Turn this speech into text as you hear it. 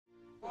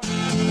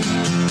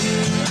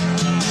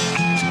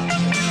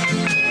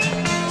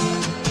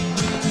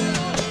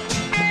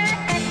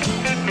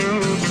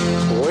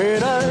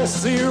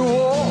see her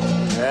walk,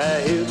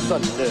 I hear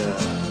thunder.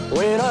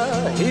 When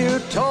I hear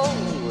her talk,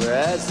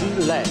 I see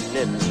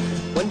lightning.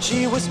 When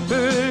she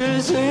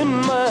whispers in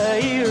my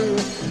ear,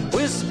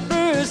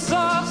 whispers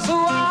soft so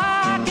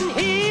I can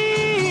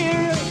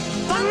hear.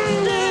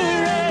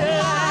 Thunder and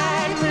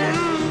lightning,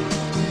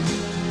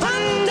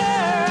 thunder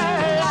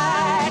and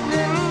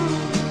lightning,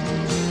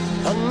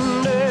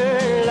 thunder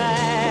and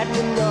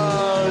lightning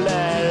all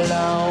night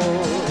long.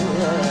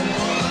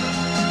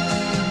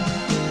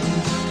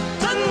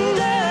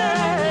 Thunder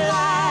and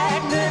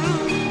lightning,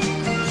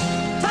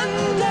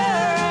 thunder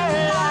and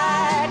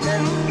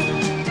lightning,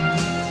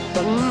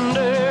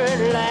 thunder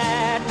and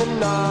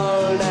lightning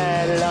all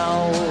night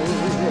long.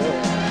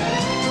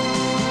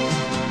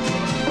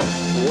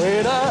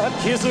 When I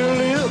kiss her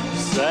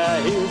lips, I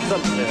hear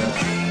thunder.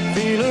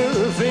 Feel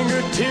her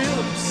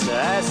fingertips,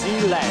 I see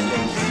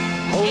lightning.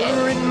 Hold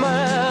her in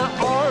my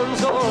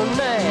arms all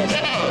night.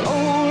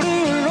 Hold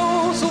her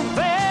on so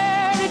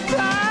very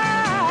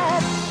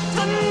tight.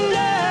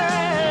 Thunder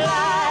and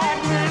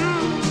lightning,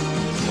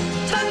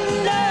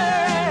 thunder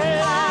and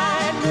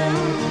lightning,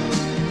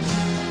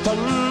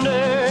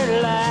 thunder and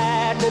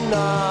lightning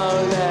all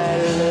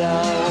night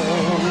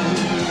long.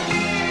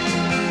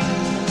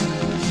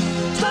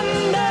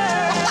 Thunder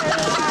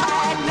and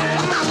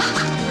lightning,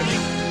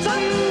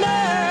 thunder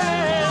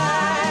and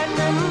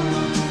lightning,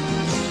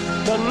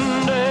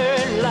 thunder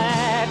and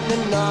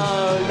lightning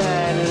all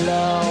night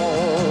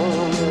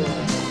long.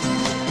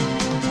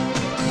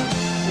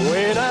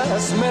 When I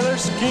smell her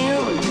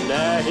skin,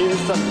 I hear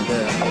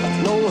thunder.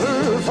 Know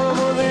her from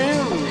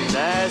within,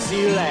 I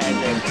see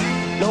lightning.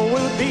 Know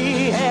we'll be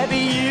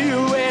happy,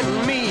 you and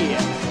me.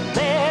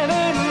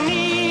 Never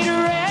need a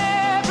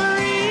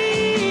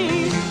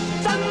referee.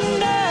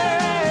 Thunder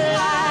and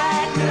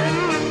lightning,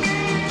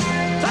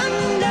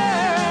 thunder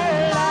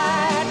and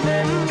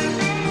lightning,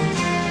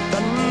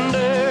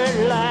 thunder and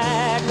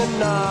lightning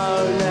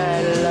all night.